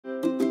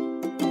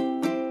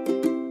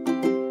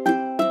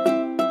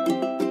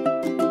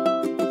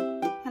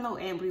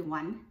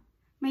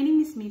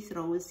is Miss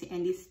Rose,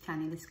 and this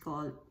channel is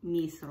called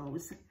Miss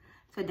Rose.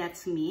 So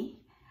that's me.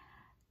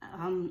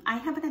 I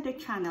have another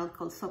channel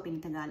called Soap in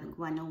Tagalog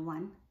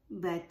 101,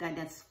 but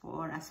that's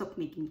for a soap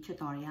making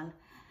tutorial.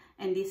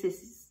 And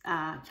this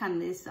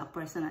channel is a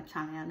personal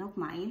channel of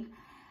mine.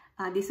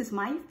 This is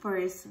my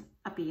first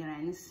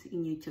appearance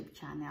in YouTube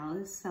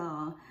channel.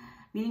 So,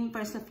 meaning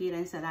first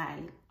appearance that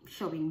I'm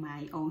showing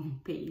my own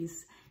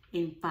face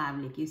in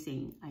public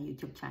using a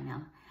YouTube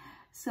channel.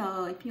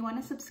 So if you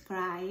want to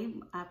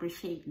subscribe, I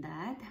appreciate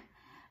that.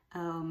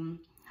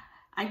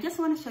 I just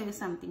want to show you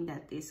something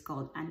that is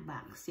called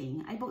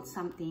unboxing. I bought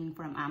something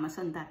from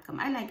Amazon.com.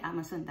 I like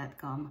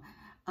Amazon.com.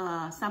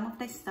 Some of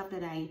the stuff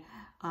that I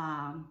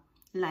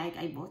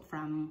I bought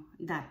from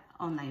that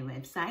online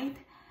website.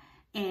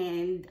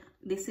 And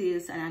this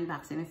is an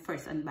unboxing, my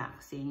first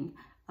unboxing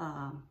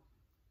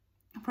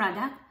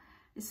product.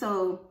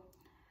 So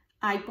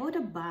I bought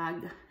a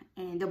bag,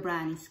 and the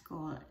brand is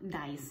called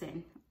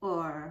DASEIN,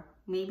 or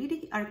maybe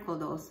they are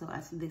called also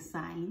as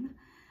DASEIN.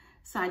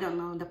 So I don't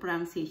know the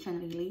pronunciation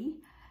really.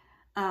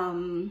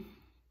 I'm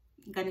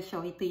gonna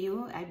show it to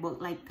you. I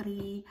bought like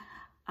 3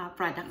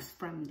 products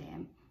from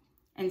them,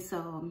 and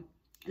so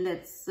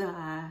let's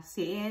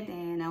see it.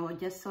 And I was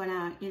just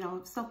wanna,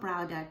 so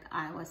proud that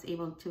I was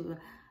able to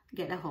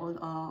get a hold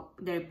of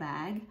their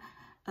bag.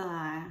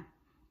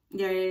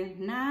 They're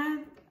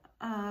not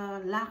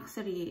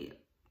luxury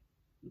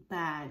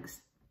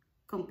bags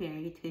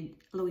compared to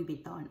Louis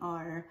Vuitton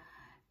or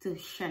to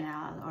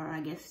Chanel, or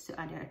I guess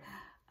to other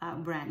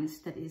brands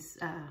that is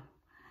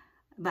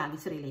bag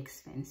is really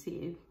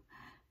expensive.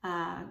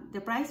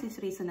 The price is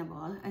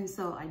reasonable, and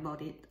so I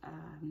bought it,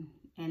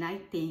 and I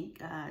think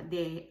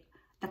the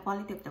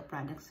quality of the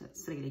products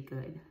is really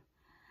good.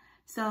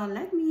 So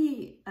let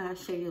me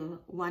show you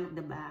one of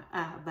the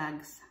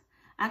bags.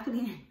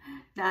 Actually,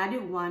 the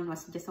other one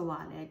was just a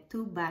wallet.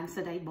 2 bags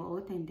that I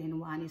bought, and then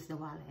one is the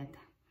wallet.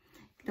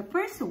 The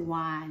first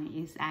one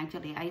is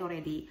actually, I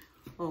already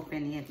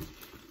opened it.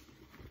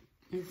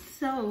 And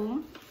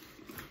so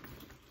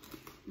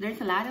there's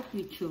a lot of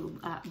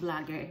YouTube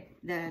blogger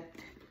that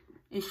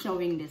is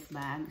showing this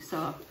bag.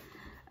 So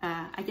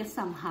I just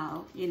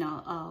somehow,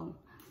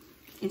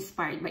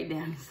 inspired by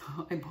them.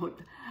 So I bought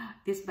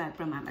this bag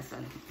from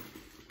Amazon.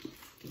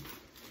 Okay.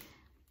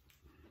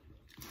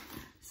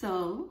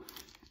 So,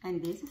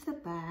 and this is the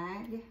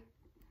bag.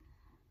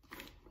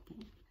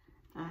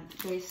 Okay.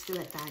 There's still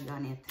a tag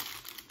on it.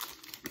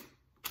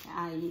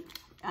 I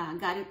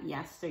got it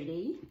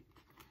yesterday.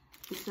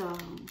 So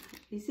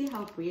you see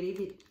how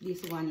pretty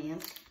this one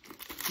is.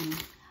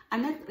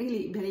 I'm not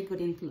really very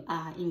good in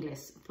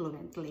English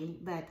fluently,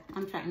 but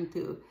I'm trying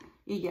to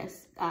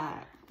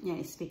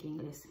speak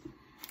English.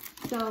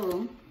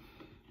 So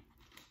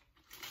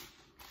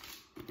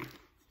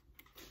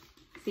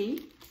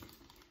see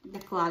the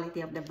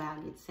quality of the bag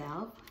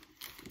itself.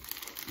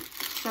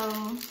 So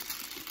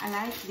I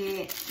like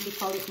they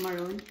call it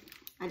maroon.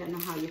 I don't know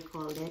how you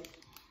call it.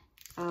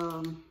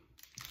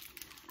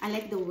 I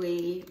like the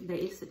way there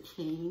is a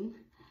chain,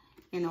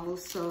 and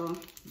also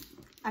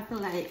I feel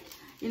like,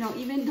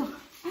 even though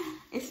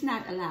it's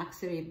not a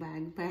luxury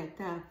bag, but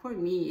for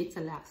me it's a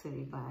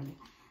luxury bag,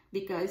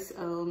 because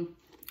the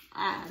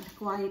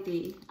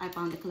quality, I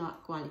found the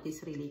quality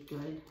is really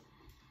good.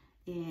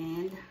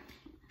 And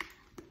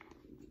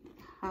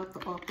how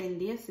to open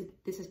this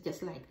is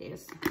just like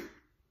this.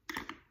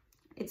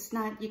 It's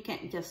not, you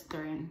can't just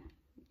turn.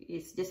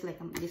 It's just like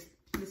this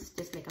is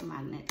just like a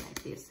magnet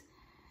like this.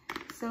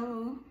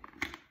 So,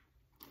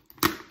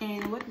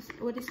 and what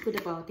is good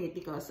about it,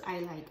 because I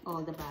like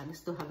all the bags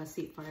to have a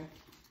zipper.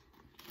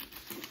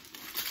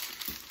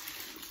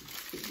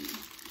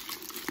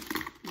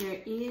 There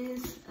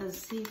is a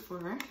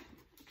zipper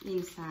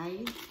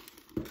inside.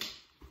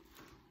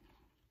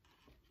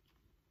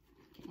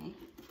 Okay.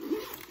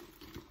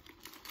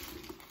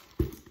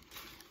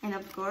 And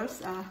of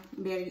course,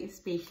 very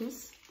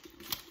spacious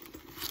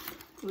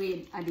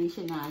with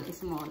additional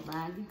small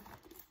bag.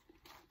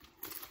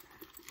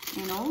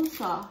 And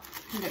also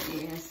there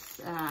is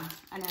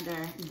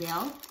another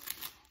belt,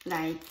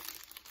 like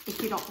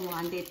if you don't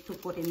want it to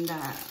put in the,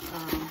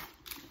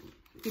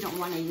 if you don't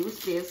want to use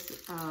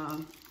this,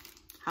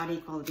 how do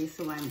you call this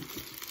one?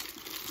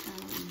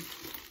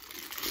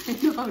 I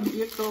don't know how do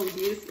you call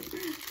this,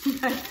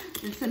 but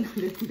it's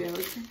another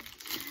belt.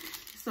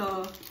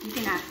 So you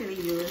can actually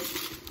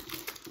use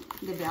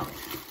the belt.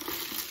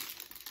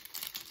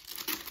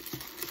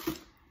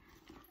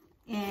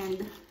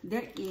 And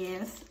there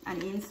is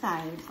an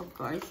inside, of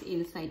course,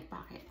 inside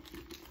pocket.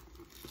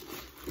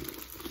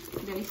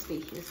 Very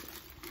spacious.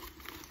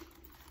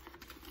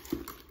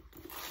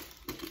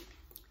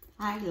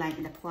 I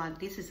like the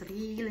quality. This is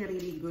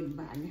really good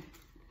bag.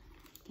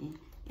 Okay.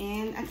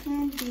 And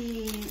again,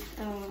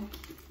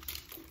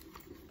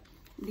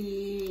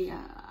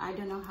 I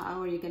don't know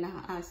how you're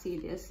gonna see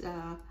this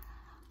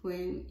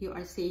when you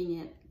are seeing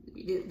it.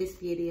 This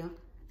video,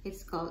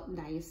 it's called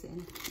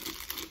DASEIN.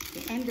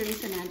 Okay, and there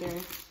is another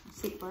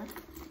zipper.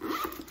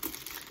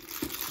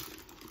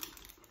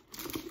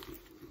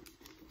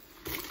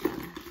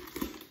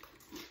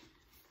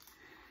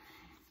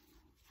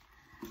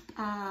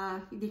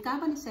 the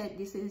company said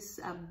this is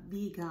a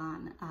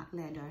vegan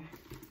leather.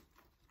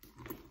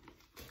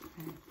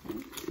 Okay.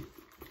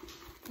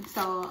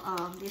 So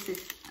this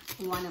is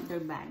one of their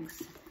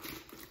bags.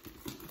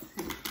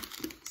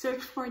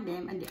 Search for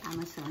them on the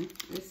Amazon.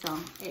 So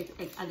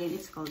again,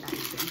 it's called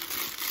DASEIN.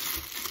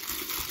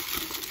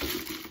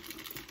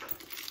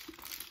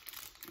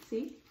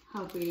 See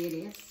how pretty it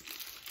is.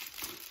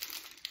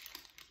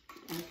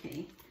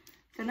 Okay.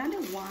 So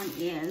another one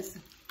is,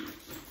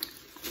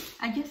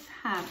 I just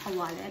have a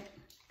wallet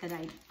that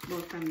I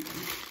bought from them.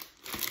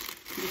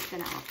 I'm just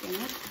gonna open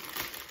it.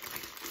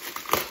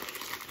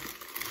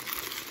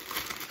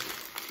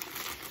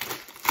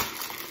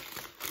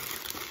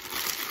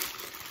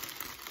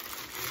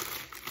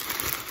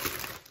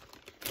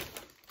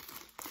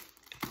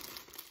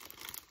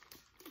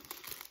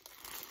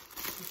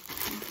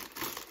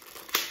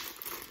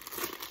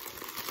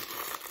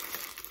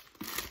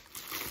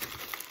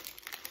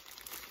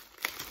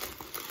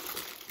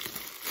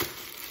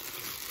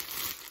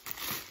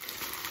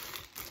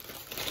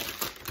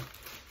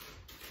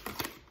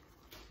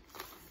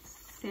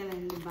 Still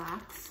in the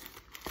box.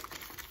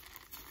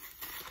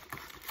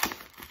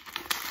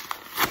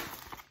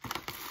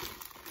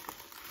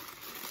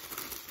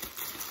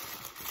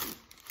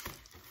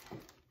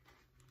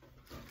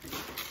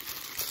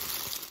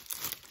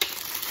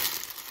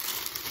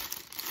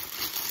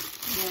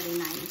 Very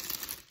nice.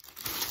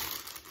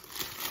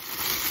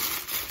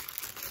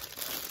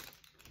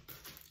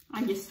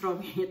 I'm just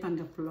throwing it on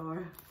the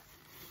floor.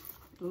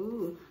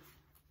 Ooh.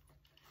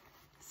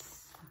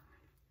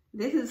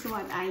 This is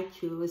what I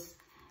choose.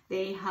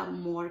 They have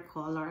more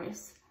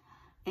colors,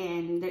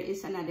 and there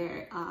is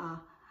another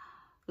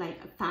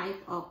like a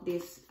type of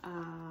this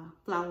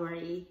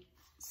flowery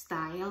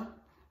style,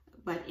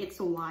 but it's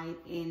white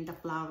and the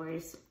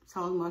flowers, it's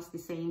almost the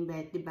same,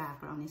 but the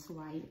background is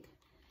white.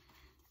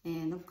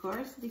 And of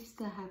course they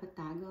still have a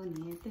tag on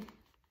it.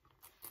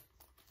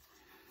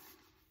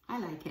 I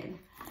like it.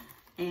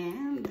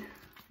 And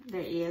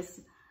there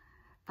is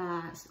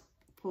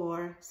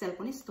for cell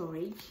phone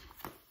storage.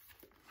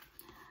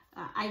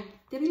 I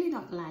really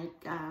don't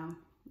like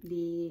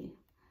the,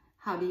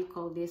 how do you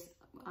call this,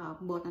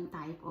 button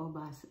type of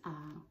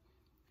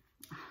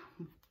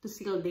to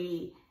seal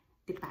the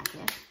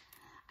packet.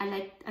 I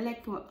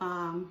like to,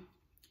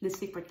 the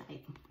zipper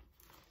type,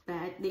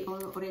 but they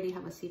already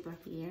have a zipper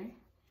here,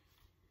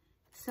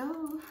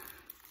 so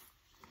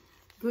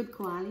good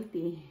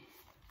quality.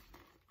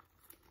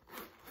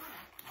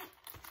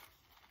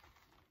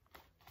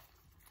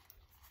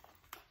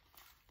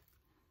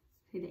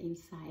 See the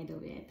inside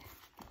of it.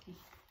 Okay.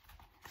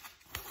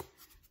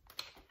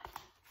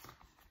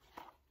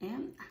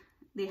 And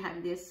they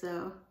have this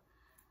a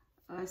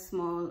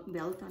small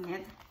belt on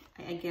it.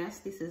 I guess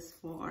this is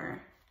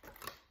for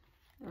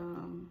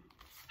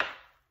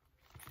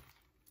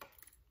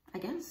I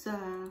guess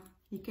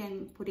you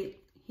can put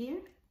it here.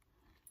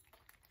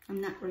 I'm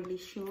not really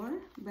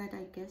sure, but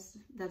I guess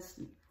that's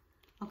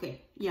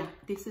okay. Yeah,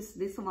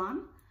 this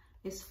one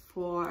is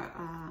for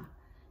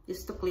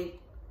just to clip,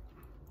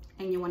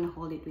 and you want to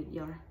hold it with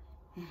your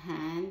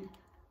hand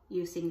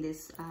using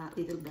this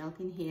little belt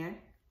in here.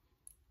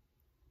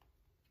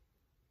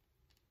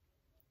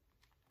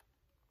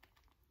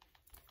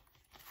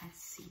 Let's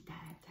see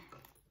that.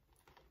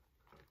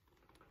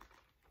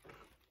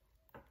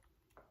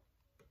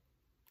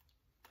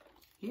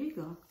 Here you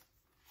go.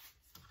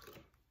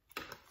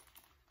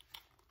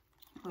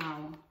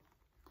 Wow,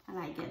 I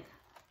like it.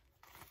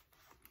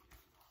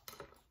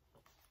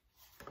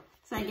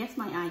 So I guess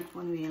my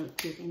iPhone will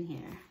fit in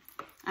here.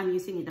 I'm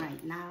using it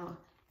right now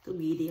to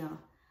video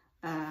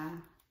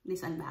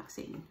this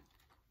unboxing.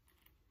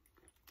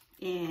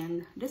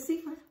 And the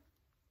zipper,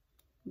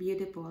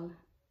 beautiful.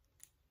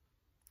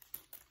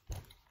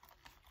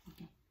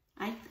 Okay,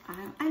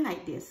 I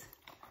like this.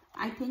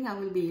 I think I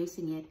will be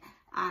using it.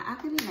 I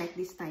actually like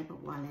this type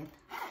of wallet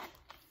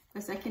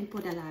because I can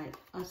put a lot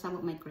of some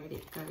of my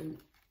credit card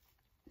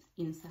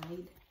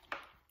inside.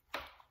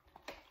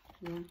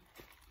 Yeah,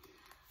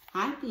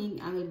 I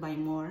think I will buy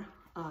more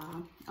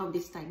of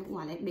this type of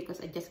wallet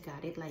because I just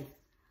got it, like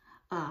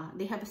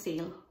they have a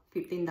sale,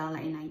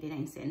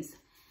 $15.99,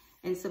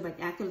 and so but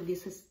actually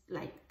this is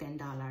like $10,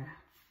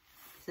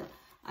 so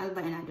I'll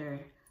buy another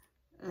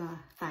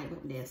type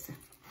of this.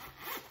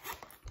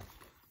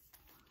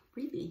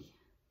 Pretty.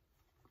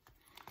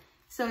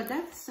 So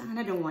that's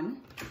another one,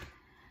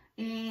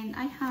 and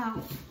I have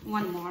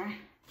one more.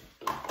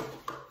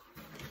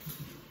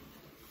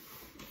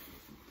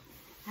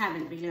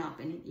 Haven't really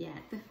opened it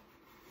yet.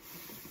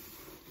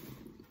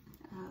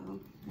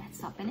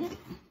 Let's open it.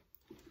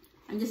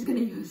 I'm just gonna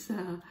use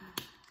a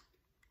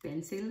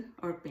pencil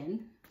or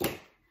pen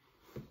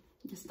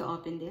just to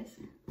open this.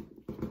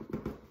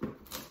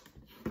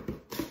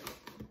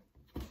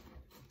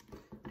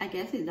 I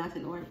guess it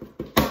doesn't work.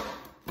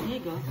 There you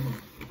go.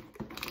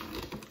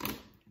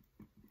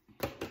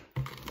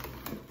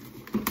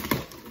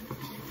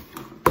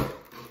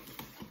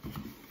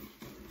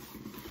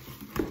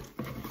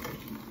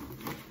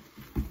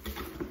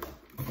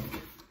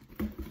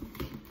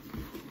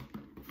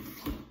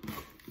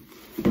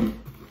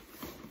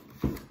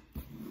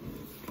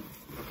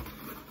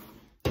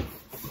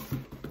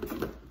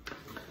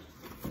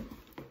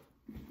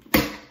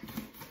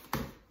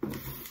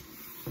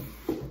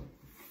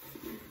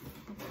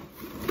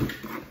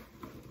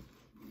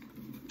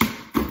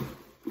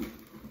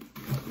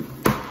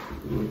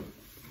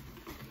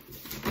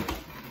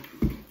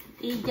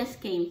 It just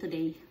came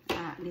today,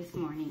 this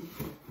morning.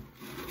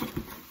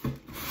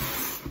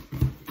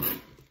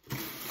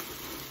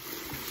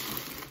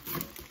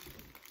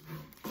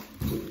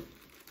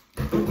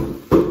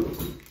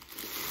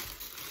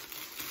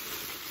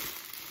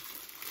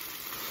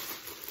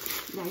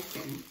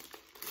 DASEIN.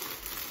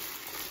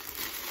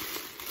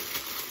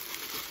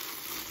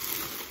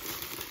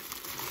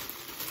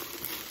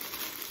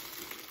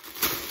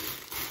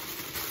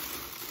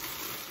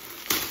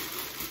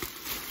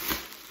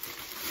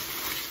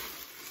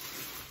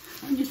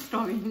 I'm just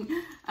throwing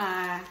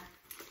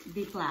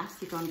the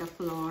plastic on the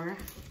floor,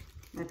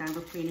 but I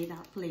will clean it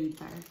up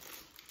later.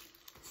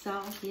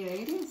 So here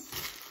it is.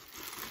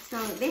 So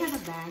they have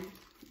a bag.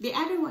 The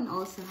other one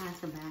also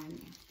has a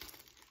bag.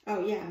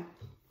 Oh yeah,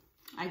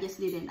 I just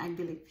didn't, I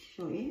believe,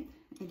 show it.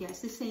 I guess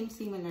the same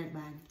similar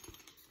bag.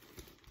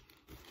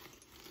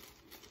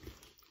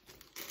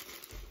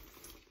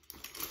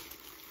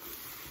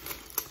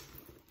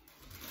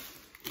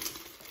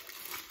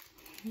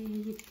 Here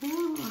you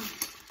go.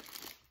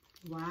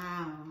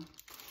 Wow.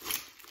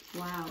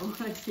 Wow.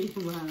 I see.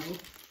 Wow.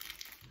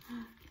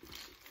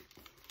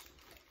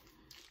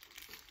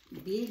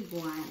 Big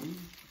one.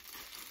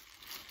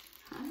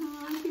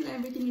 I feel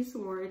everything is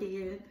worth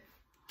it.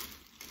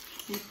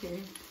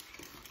 Okay.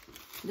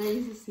 There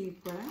is a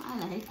zipper.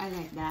 I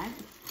like that.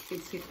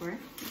 It's zipper.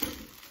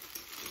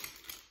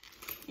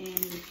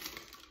 And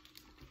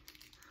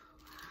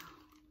wow.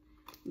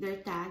 Their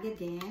tag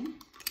again.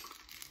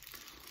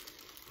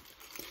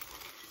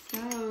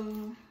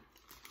 So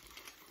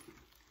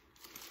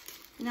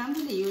now I'm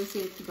going to use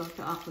it to go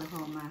to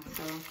Oklahoma.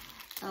 So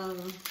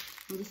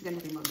I'm just going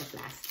to remove the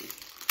plastic.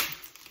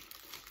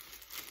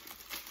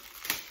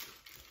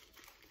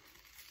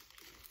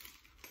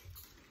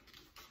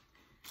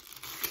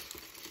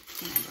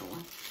 Another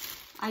one.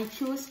 I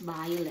choose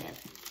violet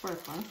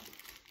purple.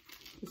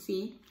 You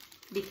see?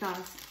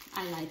 Because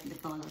I like the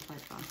color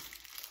purple.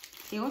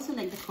 I also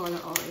like the color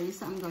orange.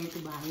 So I'm going to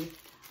buy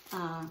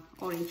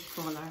orange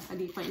color, a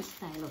different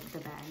style of the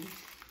bag.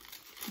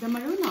 The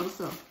maroon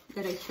also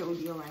that I showed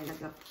you a while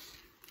ago.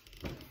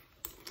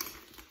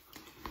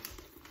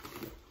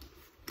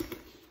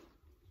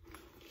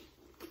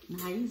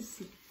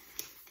 Nice.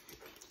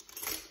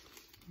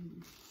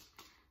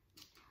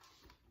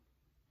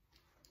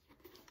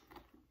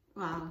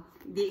 Wow,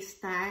 the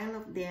style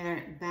of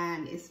their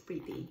bag is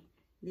pretty.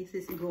 This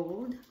is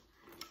gold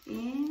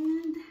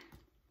and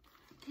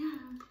yeah,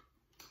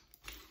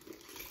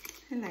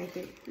 I like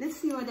it. Let's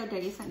see whether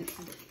there is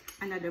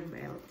another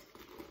belt.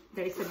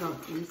 There is a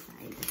belt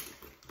inside.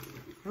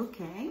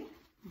 Okay,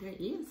 there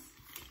is.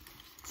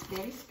 It's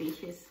very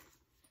spacious.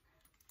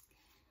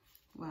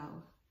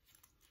 Wow.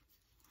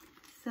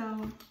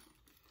 So,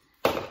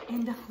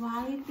 and the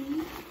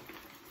quality,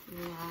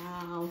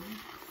 wow,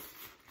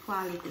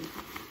 quality.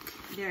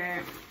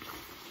 Their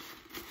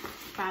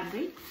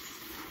fabric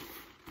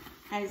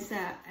has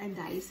a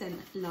DASEIN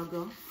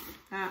logo,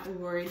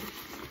 word,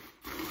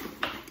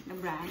 the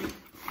brand,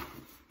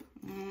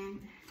 and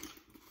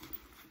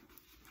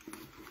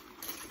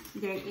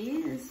there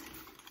is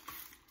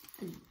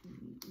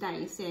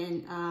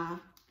DASEIN,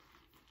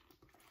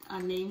 a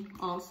name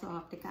also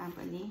of the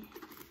company,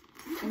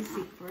 and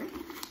zipper.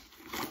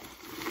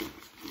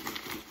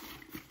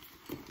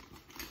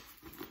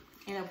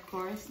 And of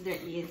course, there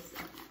is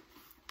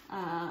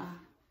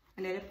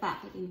another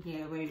pocket in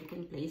here where you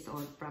can place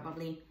all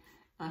probably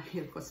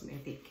your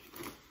cosmetic.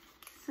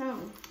 So,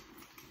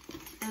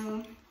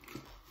 I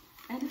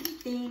don't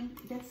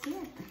think that's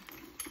it.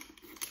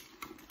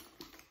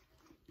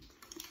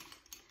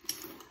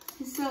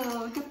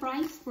 So the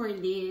price for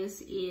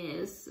this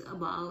is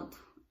about,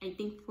 I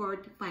think,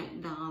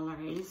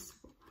 $45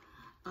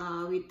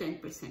 with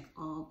 10%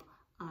 off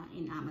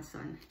in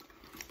Amazon.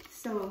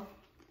 So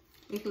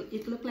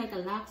it looked like a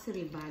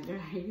luxury bag,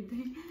 right?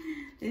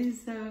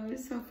 It's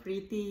so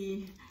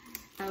pretty.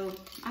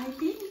 I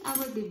think I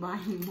will be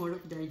buying more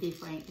of their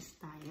different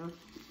style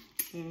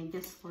and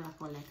just for a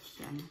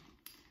collection.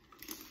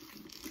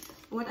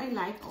 What I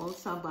like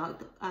also about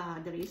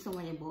the reason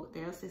why I bought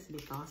this is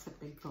because of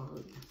the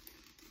gold.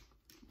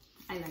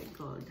 I like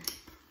gold.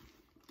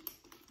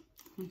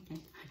 Okay.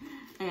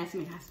 I asked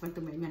my husband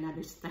to make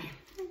another style,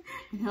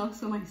 and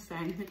also my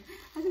son.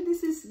 I said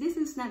this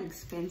is not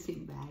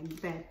expensive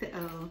bag, but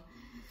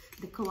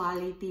the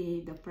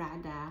quality, the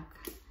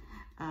product,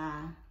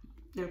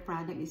 their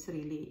product is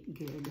really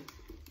good,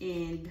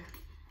 and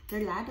there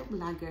are a lot of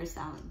bloggers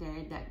out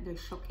there that they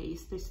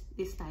showcase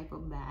this type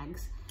of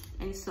bags,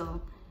 and so.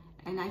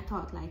 And I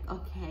thought like,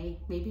 okay,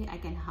 maybe I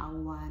can have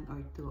one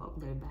or two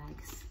of their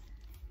bags.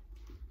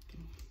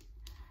 Okay.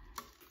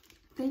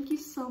 Thank you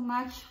so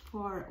much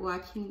for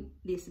watching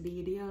this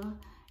video,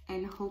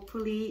 and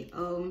hopefully,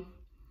 by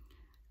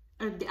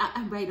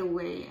the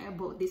way, I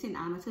bought this in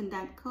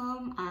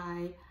Amazon.com.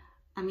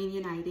 I'm in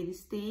United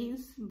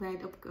States,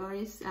 but of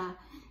course,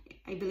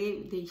 I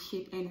believe they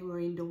ship anywhere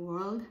in the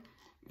world.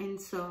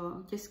 And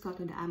so just go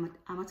to the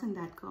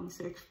Amazon.com,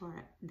 search for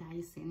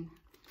DASEIN,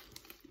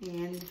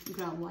 and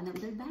grab one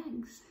of their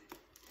bags.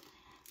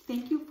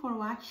 Thank you for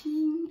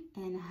watching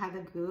and have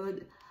a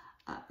good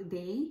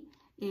day,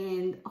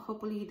 and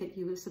hopefully that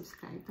you will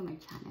subscribe to my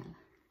channel.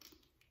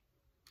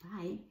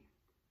 Bye.